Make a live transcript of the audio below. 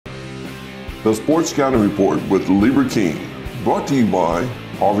The Sports Scouting Report with Lieber King, brought to you by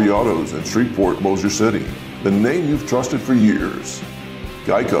Harvey Autos in Shreveport, Bossier City, the name you've trusted for years.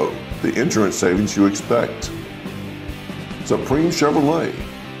 Geico, the insurance savings you expect. Supreme Chevrolet,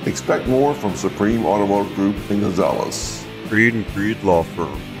 expect more from Supreme Automotive Group in Gonzales. Creed and Creed Law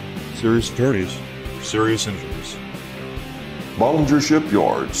Firm, serious attorneys for serious injuries. Bollinger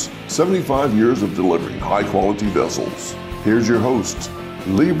Shipyards, 75 years of delivering high-quality vessels. Here's your host,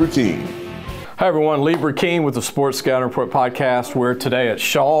 Lieber King. Hi everyone, Lieber King with the Sports Scouting Report podcast. We're today at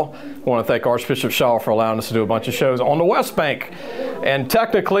Shaw. I want to thank Archbishop Shaw for allowing us to do a bunch of shows on the West Bank. And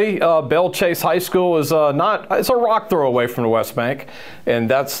technically, Belle Chasse High School is it's a rock throw away from the West Bank. And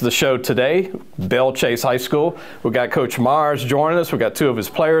that's the show today, Belle Chasse High School. We've got Coach Meyers joining us. We've got two of his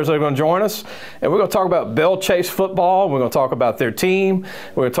players that are going to join us. And we're going to talk about Belle Chasse football. We're going to talk about their team.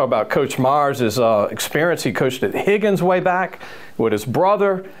 We're going to talk about Coach Meyers' experience. He coached at Higgins way back with his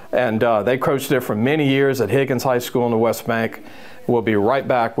brother, and they coached there for many years at Higgins High School in the West Bank. We'll be right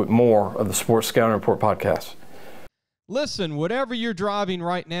back with more of the Sports Scouting Report podcast. Listen, whatever you're driving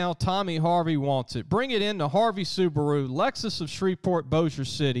right now, Tommy Harvey wants it. Bring it in to Harvey Subaru, Lexus of Shreveport, Bossier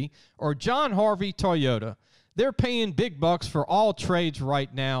City, or John Harvey Toyota. They're paying big bucks for all trades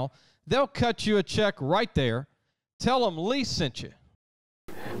right now. They'll cut you a check right there. Tell them Lee sent you.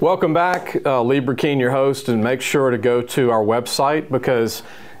 Welcome back, Lieber King, your host, and make sure to go to our website, because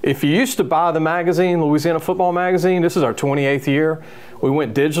if you used to buy the magazine, Louisiana Football Magazine, this is our 28th year. We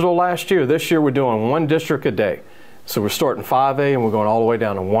went digital last year. This year we're doing one district a day. So we're starting 5A and we're going all the way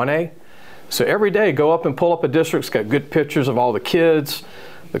down to 1A. So every day go up and pull up a district. It's got good pictures of all the kids,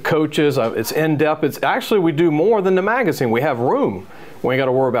 the coaches. It's in-depth. It's actually, we do more than the magazine. We have room. We ain't got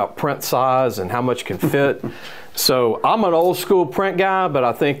to worry about print size and how much can fit. So I'm an old school print guy, but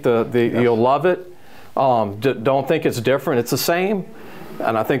I think you'll love it. Don't think it's different. It's the same.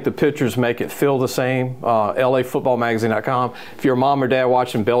 And I think the pictures make it feel the same. LAFootballMagazine.com. If you're a mom or dad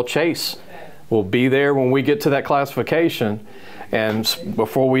watching Belle Chasse, we'll be there when we get to that classification. And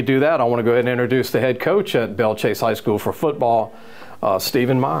before we do that, I want to go ahead and introduce the head coach at Belle Chasse High School for football,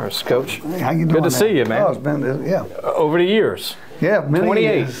 Stephen Meyers. Coach, hey, how you doing? Good to see you, man. Oh, it's been, yeah. Over the years. Yeah, many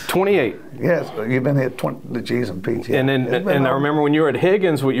 28. years. 28. Yes, you've been here the G's and P's. Yeah. And I remember when you were at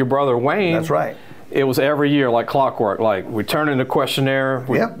Higgins with your brother Wayne. That's right. It was every year like clockwork. Like we turn in the questionnaire,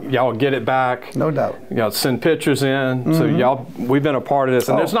 y'all get it back. No doubt. Y'all send pictures in. Mm-hmm. So we've been a part of this,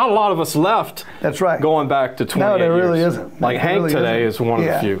 and there's not a lot of us left. That's right. Going back to 28 years. No, there really isn't. Like Hank really today is one of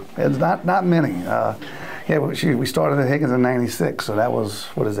the few. It's not many. We started at Higgins in '96, so that was,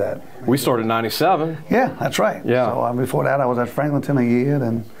 what is that? We started in '97. Yeah, that's right. Yeah. So before that, I was at Franklinton a year,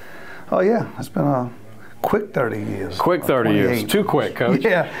 and it's been a quick 30 years. Quick 30 years. Too quick, Coach.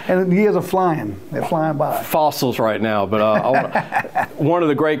 Yeah, and the years are flying. They're flying by. Fossils right now, but one of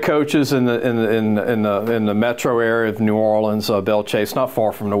the great coaches in the metro area of New Orleans, Belle Chasse, not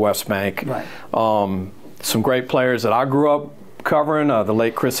far from the West Bank. Right. Some great players that I grew up covering. The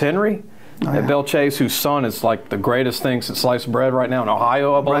late Chris Henry. At Belle Chasse, whose son is like the greatest thing since sliced bread right now in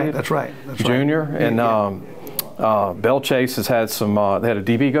Ohio, I believe. Right, that's right. Junior. Right. And Belle Chasse has had some, they had a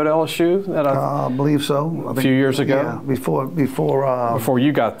DB go to LSU? I believe so. A few years ago? Yeah, before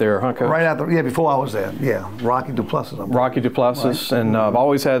you got there, huh, Coach? Right after, before I was there, yeah. Rocky Duplessis. Rocky Duplessis, right. And I've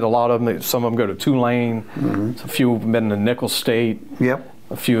always had a lot of them. Some of them go to Tulane, a few have been to Nicholls State. Yep.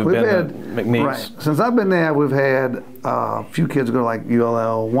 A few have been to McNeese. Right. Since I've been there, we've had a few kids go to like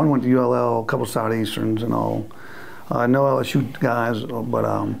ULL. One went to ULL, a couple Southeasterns and all. No LSU guys, but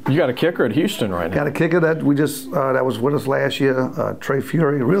you got a kicker at Houston right now. Got a kicker that we just that was with us last year, Trey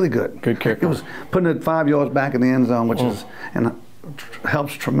Fury, really good. Good kicker. He was putting it 5 yards back in the end zone, which is and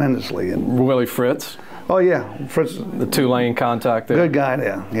helps tremendously. And Willie Fritz. Oh yeah, Fritz, the Tulane contact there. Good guy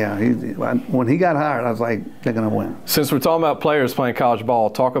there. Yeah, when he got hired, I was like, they're gonna win. Since we're talking about players playing college ball,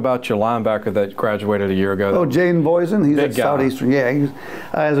 talk about your linebacker that graduated a year ago. Oh, Jaden Boysen, he's at guy. Southeastern. Yeah,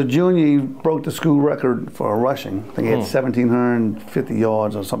 as a junior, he broke the school record for rushing. I think he had 1,750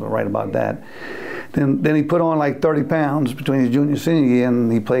 yards or something right about that. Then he put on like 30 pounds between his junior and senior year,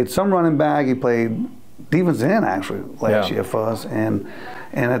 and he played some running back. He played defensive end actually last year for us, and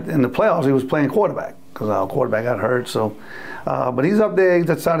in the playoffs he was playing quarterback because our quarterback got hurt. So, but he's up there. He's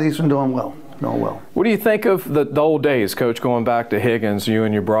at Southeastern doing well. What do you think of the old days, Coach, going back to Higgins, you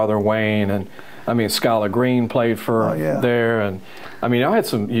and your brother Wayne, and I mean Skylar Green played for there, and I mean I had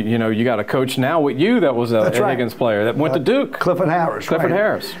some. You got a coach now with you that was a Higgins player that went to Duke. Clifford Harris.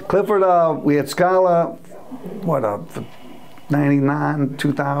 Harris. Clifford. We had Skylar. For 99,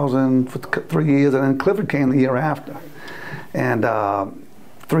 2000 for 3 years, and then Clifford came the year after, and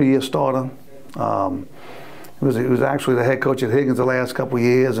 3-year starter. He was actually the head coach at Higgins the last couple of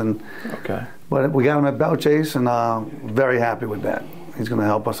years, but we got him at Belle Chasse, and very happy with that. He's going to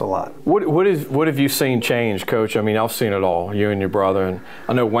help us a lot. What have you seen change, Coach? I mean, I've seen it all, you and your brother, and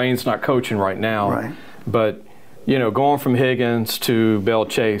I know Wayne's not coaching right now, right. But going from Higgins to Belle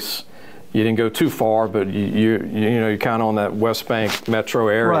Chasse, you didn't go too far, but you're kind of on that West Bank metro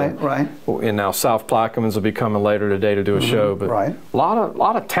area. Right. And now South Plaquemines will be coming later today to do a show, but right. a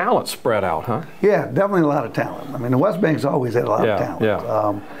lot of talent spread out, huh? Yeah, definitely a lot of talent. I mean, the West Bank's always had a lot of talent.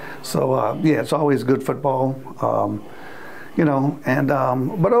 Yeah. It's always good football.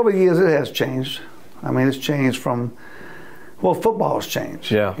 But over the years it has changed. I mean, it's changed from, football's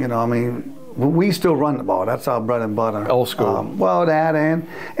changed. Yeah. I mean, we still run the ball. That's our bread and butter. Old school. That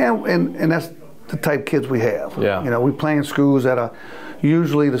and that's the type of kids we have. Yeah. We play in schools that are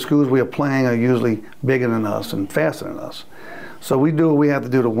usually, the schools we are playing are usually bigger than us and faster than us. So we do what we have to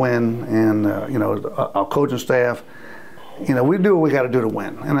do to win, and our coaching staff, we do what we got to do to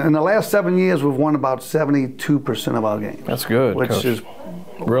win. And in the last 7 years, we've won about 72% of our games. That's good, which Coach. is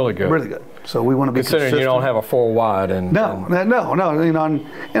really good. Really good. So we want to be considering consistent. You don't have a 4 wide and no. And it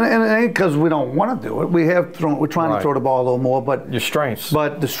ain't because we don't want to do it. We're trying to throw the ball a little more, but your strengths.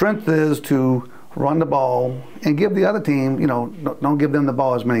 But the strength is to run the ball and give the other team, don't give them the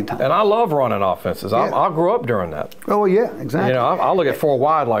ball as many times. And I love running offenses. Yeah. I grew up during that. Oh yeah, exactly. I look at 4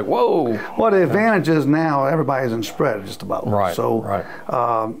 wide like, whoa. Well, the advantage is now everybody's in spread just about. Right. So,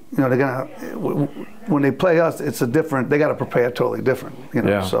 they're gonna when they play us, it's a different. They got to prepare totally different.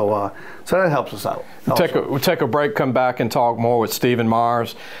 Yeah. So that helps us out. We'll take a break. Come back and talk more with Stephen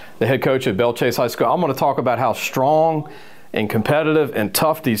Meyers, the head coach at Belle Chasse High School. I'm going to talk about how strong and competitive and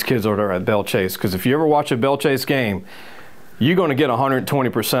tough these kids are there at Belle Chasse. Because if you ever watch a Belle Chasse game, you're going to get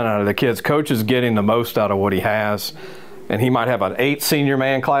 120% out of the kids. Coach is getting the most out of what he has. And he might have an 8 senior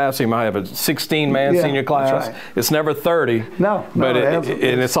man class. He might have a 16-man senior class. That's right. It's never 30. No. But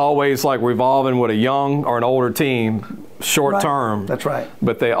it's always like revolving with a young or an older team, short term. That's right.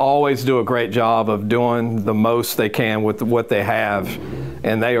 But they always do a great job of doing the most they can with what they have.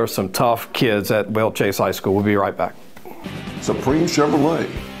 And they are some tough kids at Belle Chasse High School. We'll be right back. Supreme Chevrolet.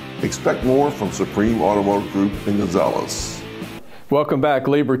 Expect more from Supreme Automotive Group in Gonzales. Welcome back.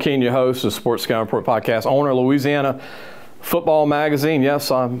 Lee Burkeen, your host of Sports Scout Report Podcast, owner of Louisiana Football Magazine.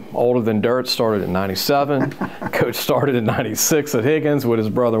 Yes, I'm older than dirt. Started in '97. Coach started in '96 at Higgins with his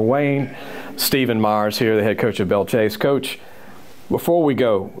brother Wayne. Stephen Meyers here, the head coach of Belle Chasse. Coach, before we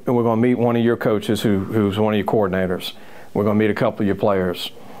go, and we're going to meet one of your coaches who's one of your coordinators. We're going to meet a couple of your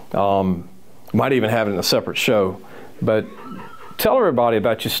players. Might even have it in a separate show. But tell everybody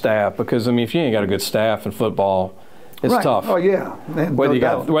about your staff, because if you ain't got a good staff in football, it's tough. Oh yeah. Whether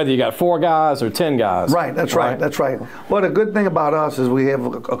you got 4 guys or 10 guys. Right. That's right. That's right. Well, the good thing about us is we have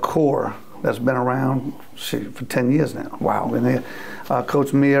a core that's been around for 10 years now. Wow. And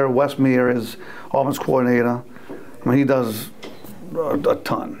Coach Meyers, Wes Meyers, is offense coordinator. I mean, he does a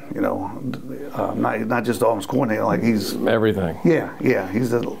ton. Not just the offense coordinator. Like he's everything. Yeah. He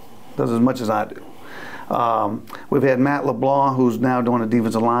does as much as I do. We've had Matt LeBlanc, who's now doing the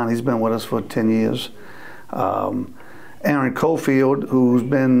defensive line. He's been with us for 10 years. Aaron Cofield,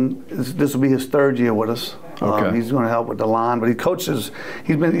 this will be his 3rd year with us. Okay. He's going to help with the line, but he coached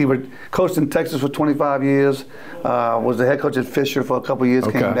in Texas for 25 years, was the head coach at Fisher for a couple of years,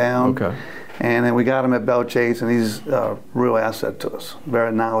 came down. Okay. And then we got him at Belle Chasse, and he's a real asset to us,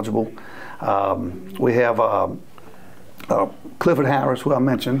 very knowledgeable. We have Clifford Harris, who I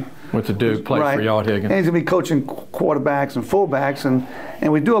mentioned. Went to Duke, played for y'all at Higgins. And he's going to be coaching quarterbacks and fullbacks,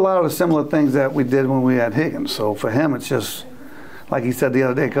 and we do a lot of the similar things that we did when we had Higgins. So for him, it's just, like he said the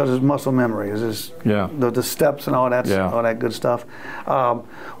other day, because it's muscle memory. It's just the steps and all that good stuff.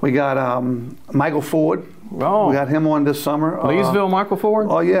 We got Michael Ford. Oh. We got him on this summer. Leesville, Michael Ford?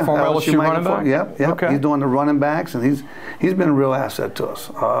 Oh, yeah. Former LSU running back? Yep. Okay. He's doing the running backs, and he's been a real asset to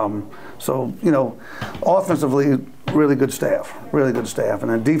us. So, offensively, really good staff. And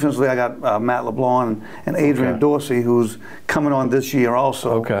then defensively, I got Matt LeBlanc and Adrian Dorsey, who's coming on this year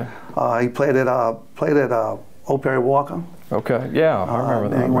also. Okay. He played at Old Perry Walker. Okay, yeah, I remember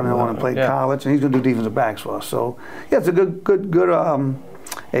that. He went on and played college, and he's going to do defensive backs for us. So, it's a good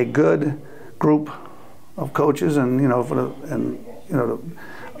group of coaches, and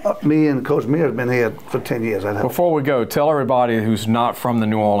me and Coach Meyers have been here for 10 years. Before we go, tell everybody who's not from the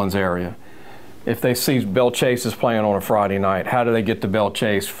New Orleans area, if they see Belle Chasse is playing on a Friday night, how do they get to Belle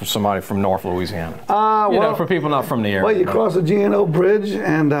Chasse for somebody from North Louisiana? For people not from the area. Well, you cross the G&O Bridge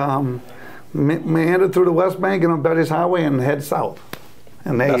and meander through the West Bank and on Betty's Highway and head south.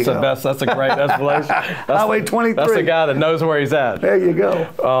 And there you go. That's a great explanation. Highway 23. That's the guy that knows where he's at. There you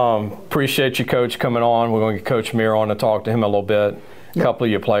go. Appreciate you, Coach, coming on. We're going to get Coach Meyers on to talk to him a little bit. A couple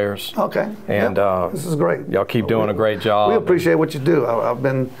of your players. Okay. And this is great. Y'all keep doing a great job. We appreciate what you do. I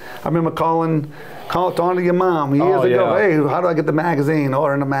remember calling to your mom years ago. Hey, how do I get the magazine?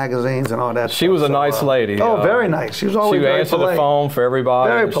 Ordering the magazines and all that. She was a nice lady. Oh, very nice. She was always very answered polite. the phone for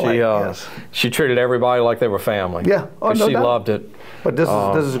everybody. Very polite. Yes. She treated everybody like they were family. Yeah. Oh, no she doubt. loved it. But this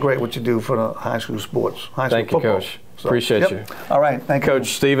is great what you do for the high school sports. Thank you, Coach. So, appreciate you. All right, thank you.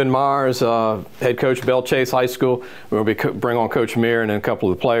 Coach Stephen Meyers, head coach, Belle Chasse High School. We'll bring on Coach Meyers and then a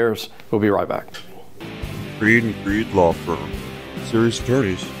couple of the players. We'll be right back. Creed and Creed Law Firm. Serious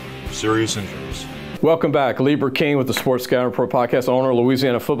attorneys, serious injuries. Welcome back. Lieber King with the Sports Scouting Report podcast, owner of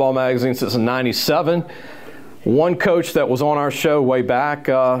Louisiana Football Magazine since '97. One coach that was on our show way back,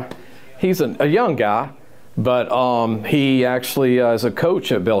 he's a young guy, but he actually is a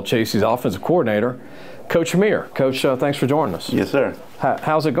coach at Belle Chasse. He's offensive coordinator. Coach Meyers. Coach, thanks for joining us. Yes, sir.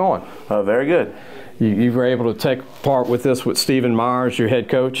 How's it going? Very good. You were able to take part with this with Stephen Meyers, your head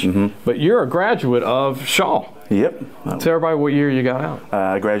coach, but you're a graduate of Shaw. Yep. Tell everybody what year you got out.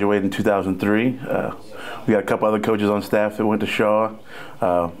 I graduated in 2003. We got a couple other coaches on staff that went to Shaw.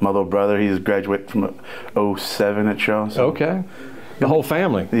 My little brother, he's graduated from '07 at Shaw. So. Okay. The whole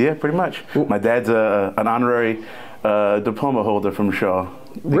family. Yeah, pretty much. My dad's an honorary diploma holder from Shaw.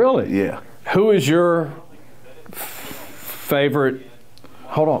 Really? Yeah. Who is your favorite?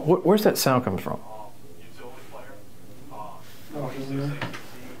 Hold on. Where's that sound coming from? Oh,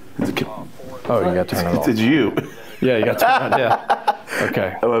 you got to turn it off. It's you. Yeah, you got to turn it. Yeah.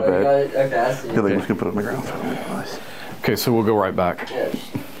 Okay. Oh, my bad. Okay, I see. Good, I'm just gonna put it on the ground. Okay, so we'll go right back. Yes.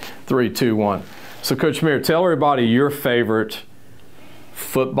 3, 2, 1. So, Coach Meyers, tell everybody your favorite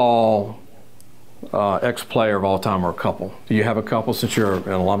football ex-player of all time or a couple. Do you have a couple since you're an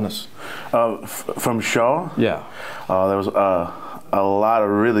alumnus? From Shaw? Yeah. There was a lot of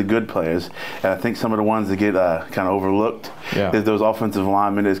really good players, and I think some of the ones that get kind of overlooked is those offensive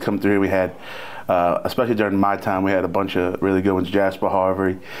linemen that's come through. We had, especially during my time, we had a bunch of really good ones: Jasper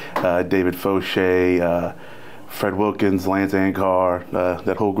Harvey, David Fauché, Fred Wilkins, Lance Ankar,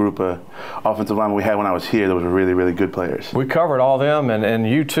 that whole group of offensive linemen we had when I was here. Those were really, really good players. We covered all them, and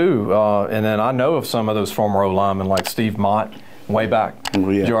you too. And then I know of some of those former O-linemen like Steve Mott, way back. Oh,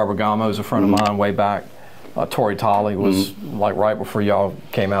 yeah. Joe Abergamo is a friend of mine, way back. Torrey Tolley was like right before y'all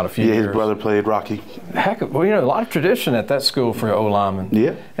came out a few years. Yeah, his brother played Rocky. Heck, well, you know, a lot of tradition at that school for O-linemen.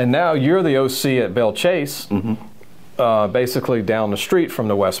 Yeah. And now you're the OC at Belle Chasse, basically down the street from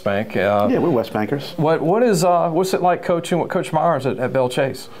the West Bank. Yeah, we're West Bankers. What's it like coaching with Coach Meyers at Belle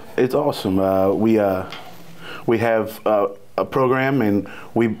Chasse? It's awesome. We have a program, and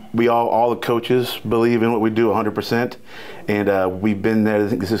we all the coaches believe in what we do 100%. And we've been there. I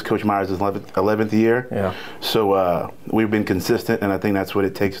think this is Coach Meyers' 11th year. Yeah. So we've been consistent, and I think that's what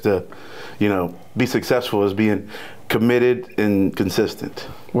it takes to, be successful, is being committed and consistent.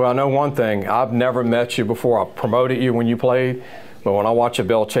 Well, I know one thing. I've never met you before. I promoted you when you played, but when I watch a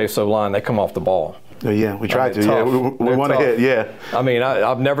Belle Chasse O-line, they come off the ball. Yeah, we try to. Yeah, we want to hit. Yeah. I mean,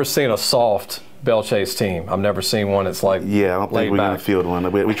 I've never seen a soft Belle Chasse team. I've never seen one that's like I don't think we're going to field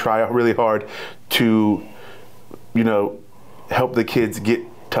one. We try really hard to, help the kids get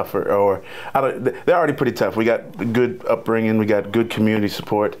tougher. They're already pretty tough. We got good upbringing. We got good community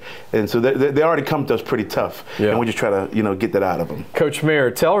support, and so they already come to us pretty tough. Yeah. And we just try to get that out of them. Coach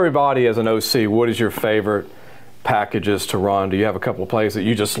Meyers, tell everybody as an OC, what is your favorite packages to run? Do you have a couple of plays that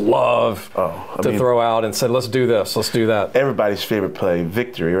you just love to throw out and say, let's do this, let's do that? Everybody's favorite play,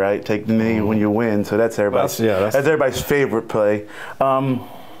 victory, right? Take the knee when you win. So that's everybody's. That's everybody's favorite play.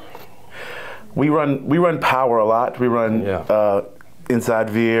 We run power a lot. We run inside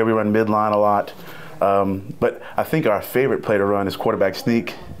veer. We run midline a lot. But I think our favorite play to run is quarterback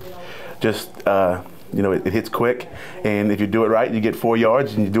sneak. Just it hits quick, and if you do it right, you get 4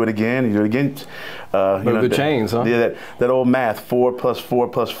 yards, and you do it again, and you do it again. Move the chains, huh? Yeah, that old math, 4 +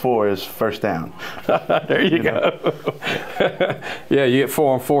 4 + 4 is first down. There you go. Yeah, you get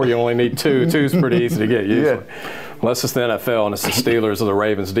 4 on 4, you only need 2. 2's pretty easy to get usually. Unless it's the NFL and it's the Steelers or the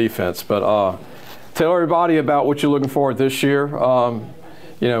Ravens defense. But tell everybody about what you're looking for this year.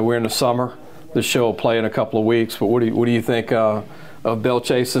 We're in the summer. This show will play in a couple of weeks. But what do you think of Belle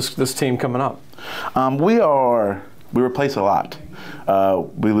Chasse, this team coming up? We replace a lot.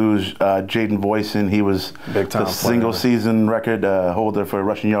 We lose Jaden Boyson. He was the single-season record holder for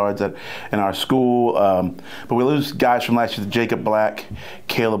rushing yards in our school. But we lose guys from last year: Jacob Black,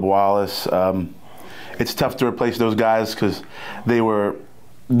 Caleb Wallace. It's tough to replace those guys because they were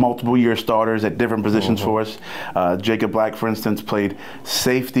multiple year starters at different positions for us. Jacob Black, for instance, played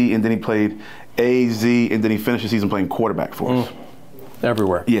safety, and then he played AZ, and then he finished the season playing quarterback for us.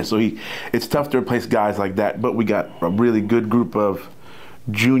 Everywhere. Yeah, so it's tough to replace guys like that, but we got a really good group of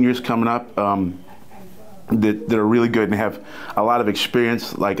juniors coming up that are really good and have a lot of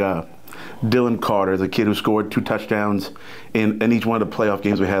experience, like Dylan Carter, the kid who scored 2 touchdowns in each one of the playoff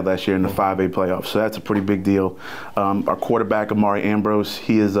games we had last year in the 5A playoffs. So that's a pretty big deal. Our quarterback, Amari Ambrose,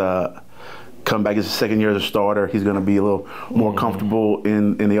 he is come back as a second year as a starter. He's going to be a little more comfortable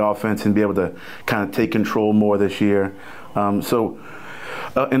in the offense and be able to kind of take control more this year.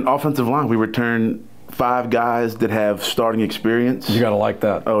 In offensive line, we returned 5 guys that have starting experience. You got to like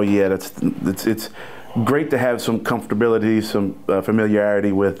that. Oh yeah, it's great to have some comfortability, some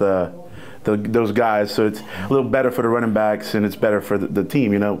familiarity with those guys. So it's a little better for the running backs, and it's better for the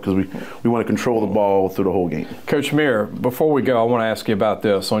team, because we want to control the ball through the whole game. Coach Meyer, before we go, I want to ask you about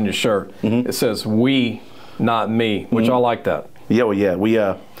this on your shirt. It says "We, not me," which I like that. Yeah, well, yeah, we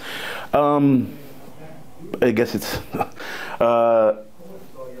I guess it's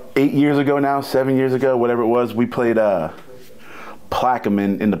 8 years ago now, 7 years ago, whatever it was, we played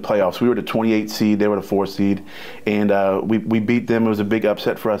Plaquemine in the playoffs. We were the 28 seed, they were the 4 seed, and we beat them. It was a big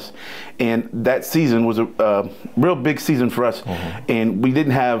upset for us. And that season was a real big season for us, and we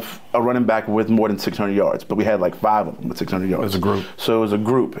didn't have a running back with more than 600 yards, but we had like 5 of them with 600 yards. As a group. So it was a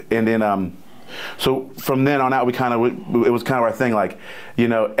group. And then so from then on out, it was kind of our thing, like,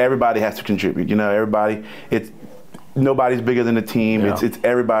 everybody has to contribute. Everybody, nobody's bigger than the team. Yeah. It's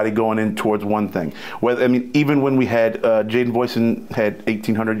everybody going in towards one thing. Even when we had Jaden Boyson had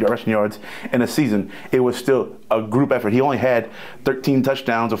 1,800 rushing yards in a season, it was still a group effort. He only had 13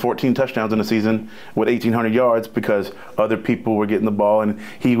 touchdowns or 14 touchdowns in a season with 1,800 yards because other people were getting the ball, and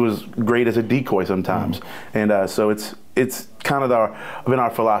he was great as a decoy sometimes. And so it's kind of been our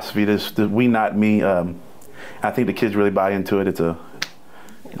philosophy, this we, not me. I think the kids really buy into it.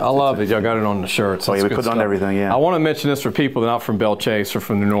 I love it. Y'all got it on the shirts. Oh, yeah, we put it on everything, yeah. I want to mention this for people that are not from Belle Chasse or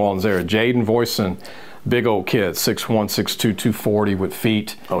from the New Orleans area. Jaden Voisin, big old kid, 6'1", 6'2", 240 with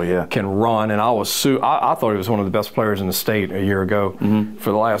feet. Oh, yeah. Can run. And I thought he was one of the best players in the state a year ago.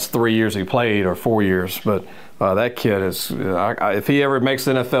 For the last 3 years he played, or 4 years. But that kid is, if he ever makes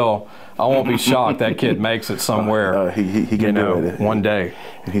the NFL, I won't be shocked that kid makes it somewhere. He can do it one day.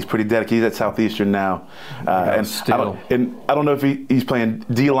 And he's pretty dedicated. He's at Southeastern now. And I don't know if he's playing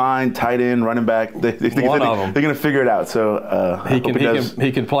D-line, tight end, running back. They're going to figure it out. So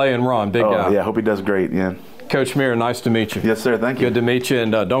he can play and run. Big guy. Yeah, I hope he does great. Yeah. Coach Meyer, nice to meet you. Yes, sir. Thank you. Good to meet you.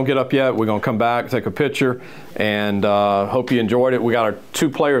 And don't get up yet. We're going to come back, take a picture, and hope you enjoyed it. We got our 2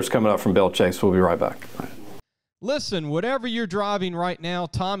 players coming up from Belle Chasse. We'll be right back. Listen, whatever you're driving right now,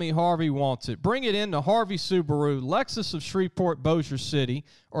 Tommy Harvey wants it. Bring it in to Harvey Subaru, Lexus of Shreveport, Bossier City,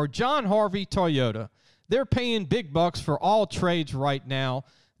 or John Harvey Toyota. They're paying big bucks for all trades right now.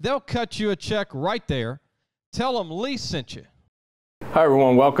 They'll cut you a check right there. Tell them Lee sent you. Hi,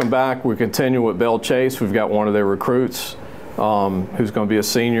 everyone. Welcome back. We continue with Belle Chasse. We've got one of their recruits who's going to be a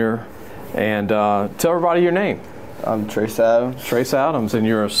senior. And tell everybody your name. I'm Trace Adams. Trace Adams, and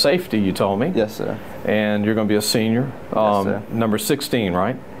you're a safety, you told me. Yes, sir. And you're going to be a senior. Yes, sir. Number 16,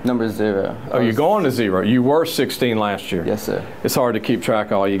 right? Number 0. Oh, you're going to 0. You were 16 last year. Yes, sir. It's hard to keep track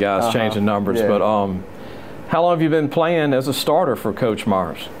of all you guys changing numbers, yeah. But how long have you been playing as a starter for Coach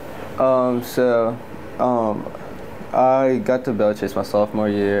Meyers? I got to Belle Chasse my sophomore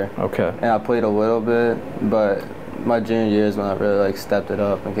year. Okay. And I played a little bit, but my junior year is when I really stepped it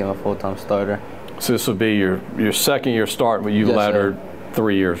up and became a full-time starter. So this will be your second year start, but you lettered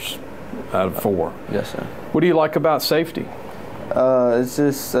 3 years out of 4. Yes, sir. What do you like about safety? It's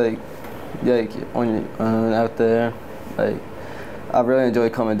just when you're out there, I really enjoy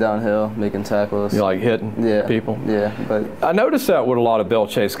coming downhill, making tackles. You like hitting people? Yeah, but I noticed that with a lot of Belle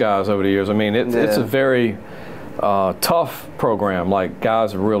Chasse guys over the years. I mean, it's a very tough program. Like,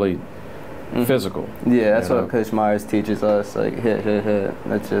 guys are really physical. Yeah, that's what Coach Meyers teaches us, hit.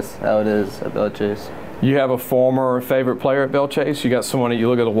 That's just how it is at Belle Chasse. You have a former favorite player at Belle Chasse? You got someone that you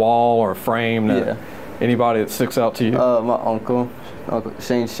look at a wall or a frame that anybody that sticks out to you? My uncle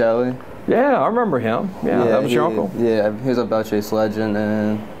Shane Shelley. Yeah, I remember him. Yeah, that was your uncle? Yeah, he was a Belle Chasse legend,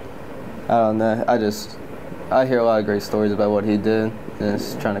 and I don't know, I hear a lot of great stories about what he did, and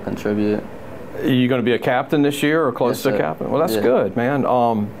just trying to contribute. Are you going to be a captain this year or close to captain? Well, that's good, man.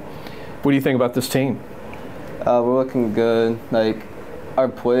 What do you think about this team? We're looking good. Our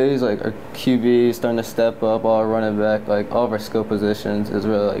plays, our QB is starting to step up. All our running back, all of our skill positions is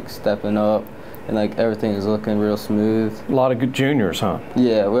really stepping up, and everything is looking real smooth. A lot of good juniors, huh?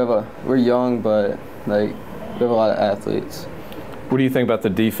 Yeah, we're young, but we have a lot of athletes. What do you think about the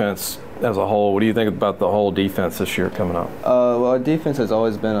defense as a whole? What do you think about the whole defense this year coming up? Well, our defense has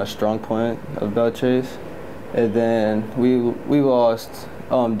always been a strong point of Belle Chasse. And then we lost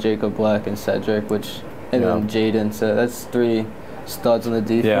Jacob Black and Cedric, and then Jaden. So that's 3 studs on the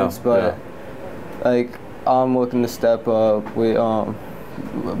defense. But like I'm looking to step up.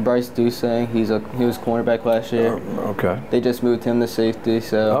 Bryce Dusang, he was cornerback last year. Okay. They just moved him to safety,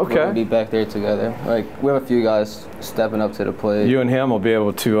 so we're gonna be back there together. Like we have a few guys stepping up to the plate. You and him will be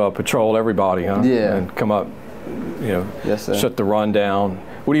able to patrol everybody, huh? Yeah. And come up, yes, sir. shut the run down.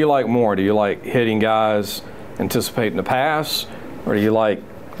 What do you like more? Do you like hitting guys, anticipating the pass, or do you like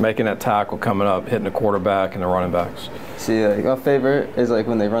making that tackle coming up, hitting the quarterback and the running backs? See, like, my favorite is like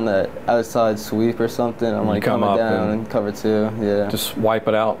when they run that outside sweep or something. I'm like coming down and cover 2. Yeah. Just wipe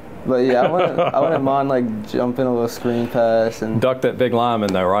it out. But yeah, I wouldn't mind like jumping a little screen pass and duck that big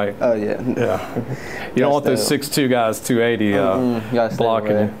lineman though, right? Oh yeah. Yeah. You don't want those 6'2" guys, 280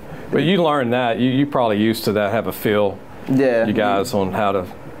 blocking you. But you learned that. You probably used to that. Have a feel. Yeah. You guys on how to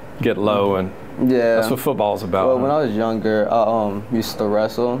get low and. Yeah. That's what football's about. Well, when I was younger, I used to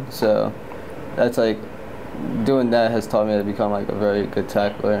wrestle, so that's like doing that has taught me to become like a very good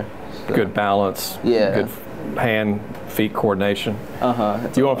tackler. So. Good balance. Yeah. Good hand-feet coordination.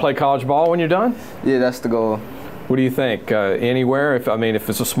 Do you want to play college ball when you're done? Yeah, that's the goal. What do you think? Anywhere? If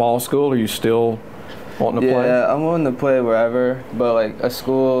it's a small school, are you still wanting to play? Yeah, I'm willing to play wherever, but like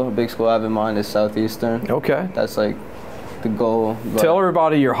a big school I have in mind is Southeastern. Okay. That's like the goal. Tell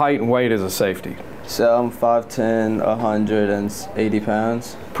everybody your height and weight as a safety. So I'm 5'10", 180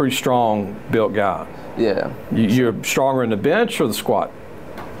 pounds. Pretty strong built guy. Yeah. You're stronger in the bench or the squat?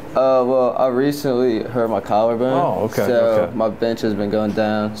 Well, I recently hurt my collarbone. Oh, okay. So my bench has been going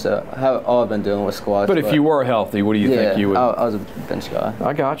down. So all I've been doing was squats. But if you were healthy, what do you think you would? I was a bench guy.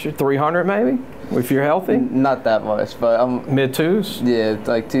 I got you. 300 maybe, if you're healthy? Not that much, but I'm mid-2s? Yeah,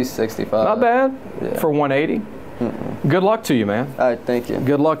 like 265. Not bad for 180. Good luck to you, man. All right, thank you.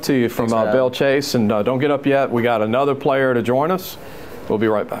 Good luck to you from Belle Chasse. And don't get up yet. We got another player to join us. We'll be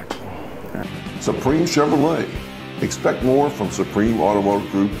right back. Supreme Chevrolet. Expect more from Supreme Automotive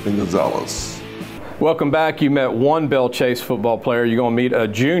Group in Gonzales. Welcome back. You met one Belle Chasse football player. You're going to meet a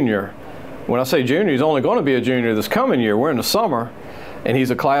junior. When I say junior, he's only going to be a junior this coming year. We're in the summer, and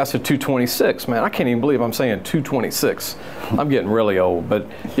he's a class of 226. Man, I can't even believe I'm saying 226. I'm getting really old. But,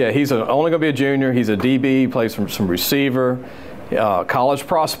 yeah, he's only going to be a junior. He's a DB, plays some receiver, college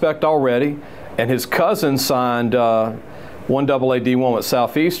prospect already. And his cousin signed 1AA D1 with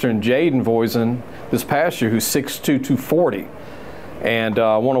Southeastern, Jaden Voisin, this past year, who's 6'2", 240. And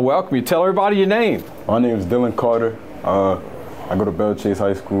I want to welcome you. Tell everybody your name. My name is Dylan Carter. I go to Belle Chasse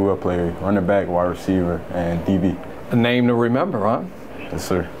High School. I play running back, wide receiver, and DB. A name to remember, huh? Yes,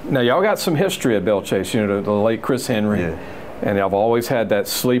 sir. Now, y'all got some history at Belle Chasse. You know, the late Chris Henry. Yeah. And I've always had that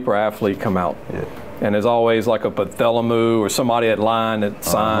sleeper athlete come out. Yeah. And there's always like a Bartholomew or somebody at line that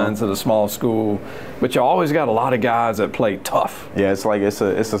signs at a small school. But you always got a lot of guys that play tough. Yeah, it's like it's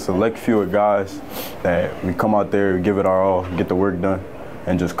a select few of guys that we come out there, give it our all, get the work done,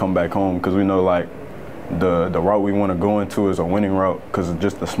 and just come back home. Because we know like the route we want to go into is a winning route because of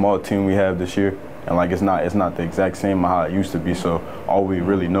just the small team we have this year. And like it's not the exact same how it used to be. So all we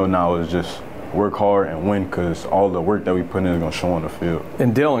really know now is just work hard and win because all the work that we put in is going to show on the field.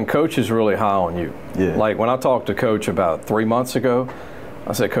 And Dylan, Coach is really high on you. Yeah. Like when I talked to Coach about 3 months ago,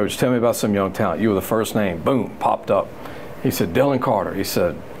 I said, Coach, tell me about some young talent. You were the first name, boom, popped up. He said, Dylan Carter. He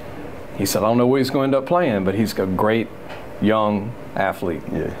said, I don't know where he's going to end up playing, but he's a great young athlete.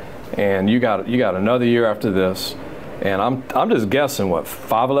 Yeah. And you got another year after this. And I'm just guessing, what,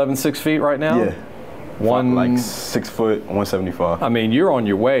 5'11", 6 feet right now? Yeah. Like 6 foot, 175. I mean, you're on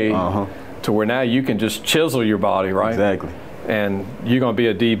your way to where now you can just chisel your body, right? Exactly. And you're going to be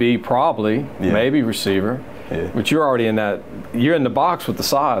a DB probably, maybe receiver. Yeah. But you're already you're in the box with the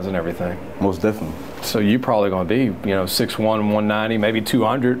size and everything. Most definitely. So you're probably going to be, 6'1", 190, maybe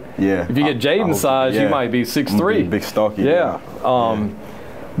 200. Yeah. If you get Jaden's size, you might be 6'3". Big stocky. Yeah.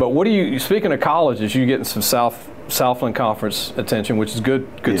 But what do you, speaking of colleges, you getting some Southland Conference attention, which is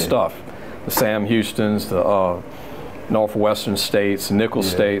good stuff. The Sam Houstons, the Northwestern States, Nicholls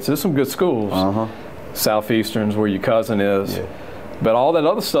States. There's some good schools. Southeastern's where your cousin is. Yeah. But all that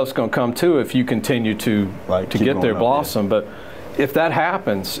other stuff's going to come too if you continue to get there, blossom. But if that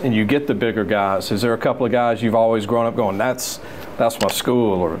happens and you get the bigger guys, is there a couple of guys you've always grown up going, that's my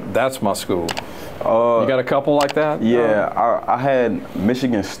school, or that's my school? You got a couple like that? Yeah, I had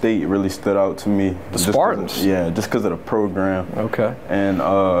Michigan State really stood out to me. The Spartans? Just because of the program. Okay. And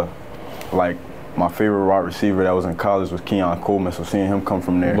like my favorite wide receiver that was in college was Keon Coleman, so seeing him come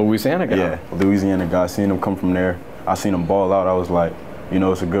from there. Louisiana guy. Yeah, Louisiana guy, seeing him come from there. I seen them ball out. I was like, you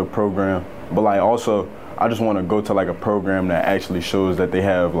know, it's a good program. But like also, I just want to go to like a program that actually shows that they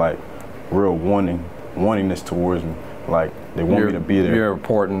have like real wantingness towards me. Like they want me to be there. You're an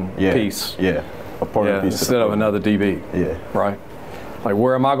important piece. Yeah, important piece. Instead of another DB. Yeah. Right. Like,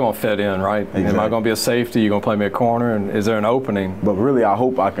 where am I going to fit in, right? Exactly. Am I going to be a safety? You going to play me a corner? And is there an opening? But really, I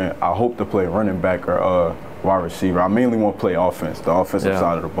hope to play running back or wide receiver. I mainly want to play offense, the offensive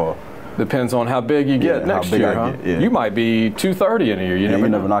side of the ball. Depends on how big you get next year, huh? You might be 230 in a year. You never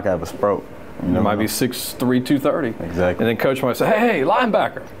know. Not have a sprout. You might be 6'3", 230. Exactly. And then coach might say, hey,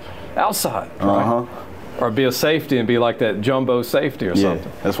 linebacker, outside. Right? Or be a safety and be like that jumbo safety or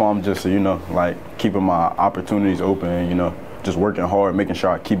something. That's why I'm just, you know, like keeping my opportunities open, you know, just working hard, making sure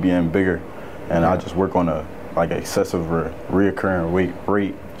I keep getting bigger. And I just work on a excessive reoccurring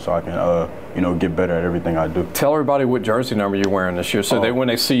rate so I can, you know, get better at everything I do. Tell everybody what jersey number you're wearing this year so that when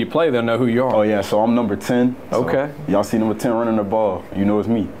they see you play, they'll know who you are. Oh, yeah, so I'm number 10. Okay. So y'all see number 10 running the ball. You know it's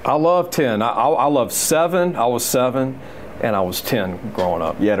me. I love 10. I love 7. I was 7, and I was 10 growing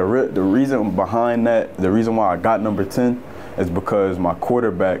up. Yeah, the reason behind that, the reason why I got number 10 is because my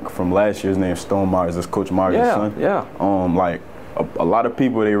quarterback from last year's name, Meyers, is Coach Meyers' son. Yeah. Like, a lot of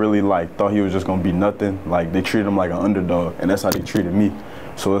people, they really like thought he was just gonna be nothing. Like they treated him like an underdog, and that's how they treated me.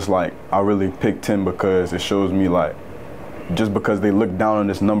 So it's like I really picked 10 because it shows me like just because they look down on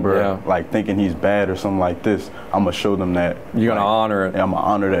this number, like thinking he's bad or something like this, I'm gonna show them that you're gonna honor it. Yeah, I'm gonna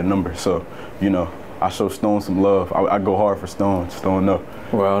honor that number. So you know, I show Stone some love. I go hard for Stone. Stone know.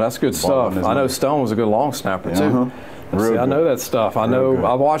 Well, that's good stuff. I know Stone was a good long snapper too. See, I know that stuff. I know.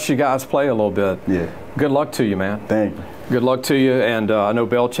 I watched you guys play a little bit. Yeah. Good luck to you, man. Thank you. Good luck to you, and I know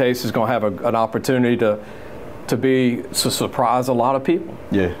Belle Chasse is going to have an opportunity to surprise a lot of people.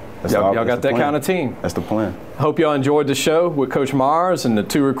 Yeah. Y'all got that kind of team. That's the plan. Hope y'all enjoyed the show with Coach Meyers and the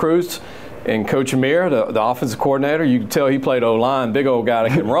 2 recruits, and Coach Meyers, the offensive coordinator. You can tell he played O-line, big old guy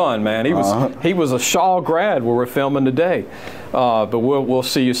that can run, man. He was a Shaw grad where we're filming today. But we'll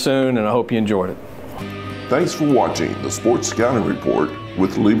see you soon, and I hope you enjoyed it. Thanks for watching the Sports Scouting Report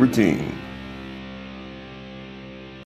with Lieber King.